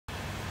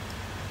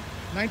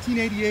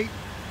1988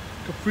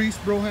 Caprice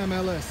Brougham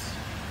LS.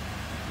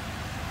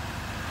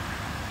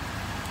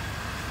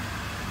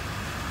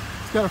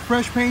 It's got a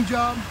fresh paint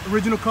job,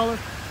 original color.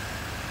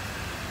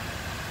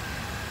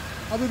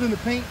 Other than the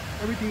paint,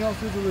 everything else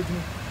is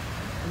original.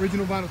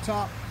 Original vinyl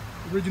top,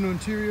 original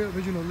interior,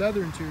 original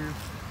leather interior.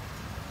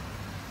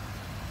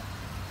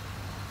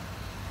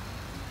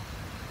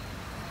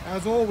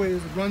 As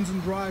always, it runs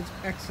and drives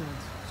excellent.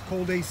 It's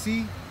cold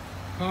AC,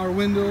 power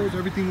windows,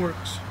 everything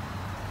works.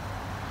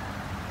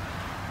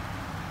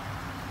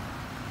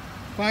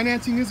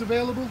 Financing is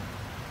available.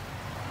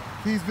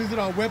 Please visit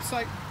our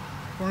website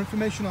for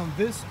information on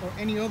this or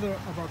any other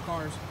of our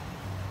cars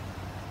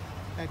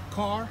at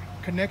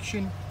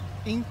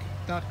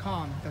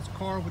carconnectioninc.com. That's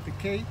car with the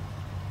K,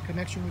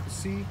 connection with the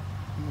C,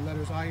 and the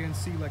letters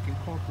INC like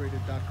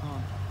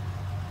incorporated.com.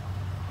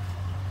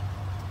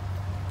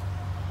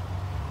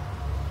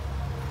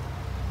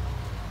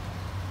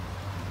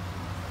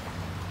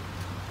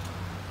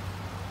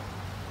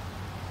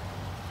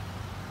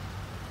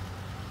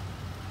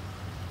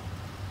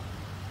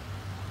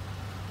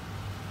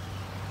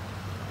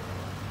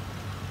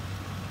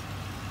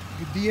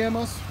 You DM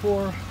us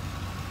for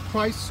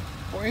price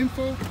or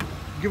info.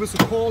 Give us a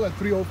call at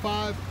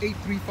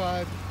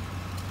 305-835-9650.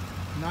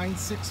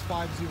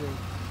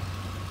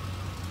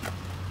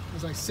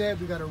 As I said,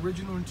 we got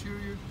original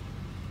interior.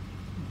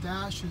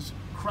 Dash is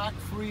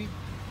crack-free.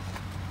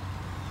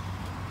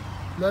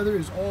 Leather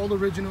is all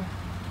original.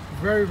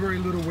 Very, very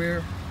little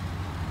wear.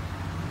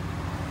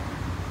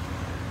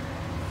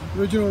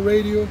 Original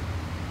radio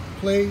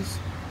plays.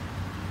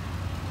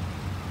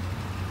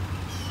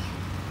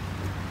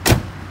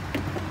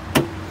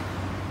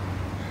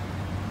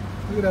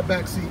 Look at that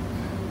back seat.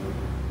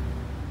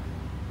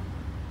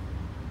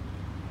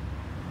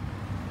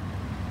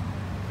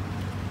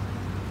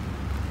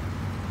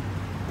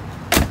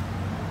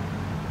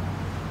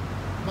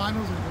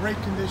 Vinyl's in great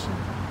condition.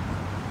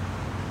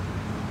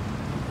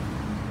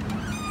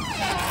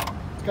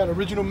 It's got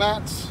original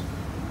mats.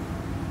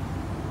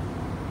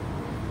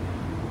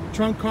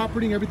 Trunk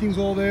carpeting, everything's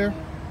all there.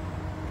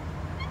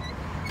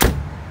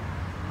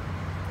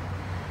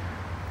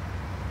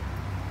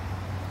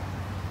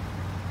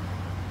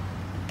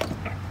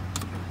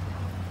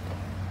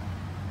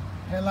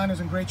 Headliner's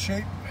in great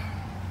shape.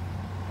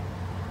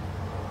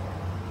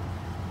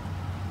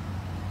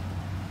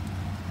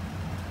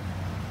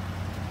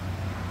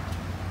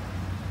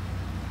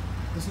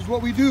 This is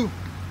what we do.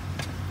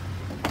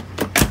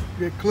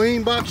 Get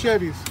clean box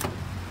Chevys.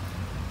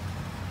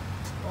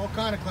 All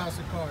kind of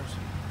classic cars.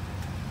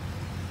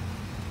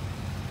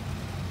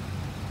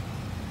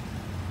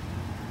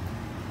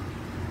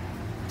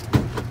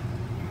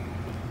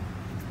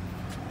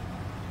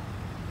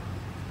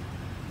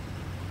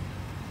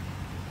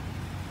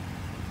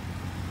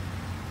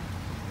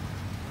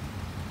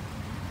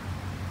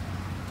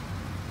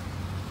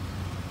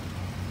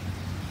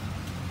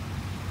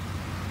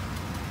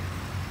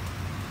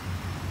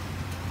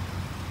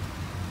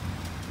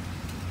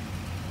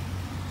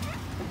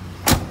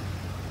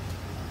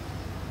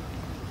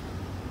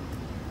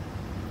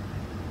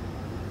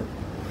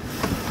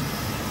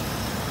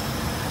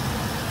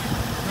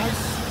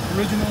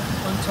 Original,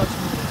 untouched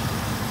motor.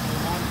 No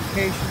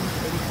modifications,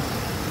 any kind.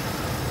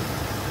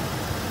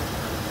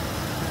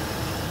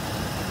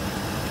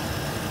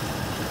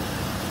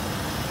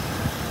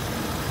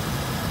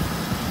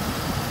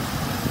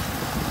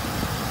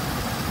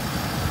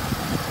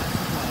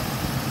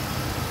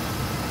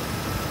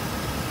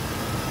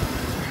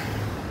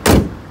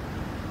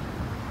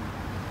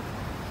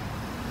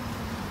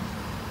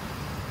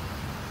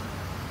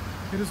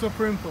 Hit us up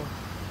for info.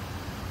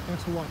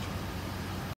 Thanks for watching.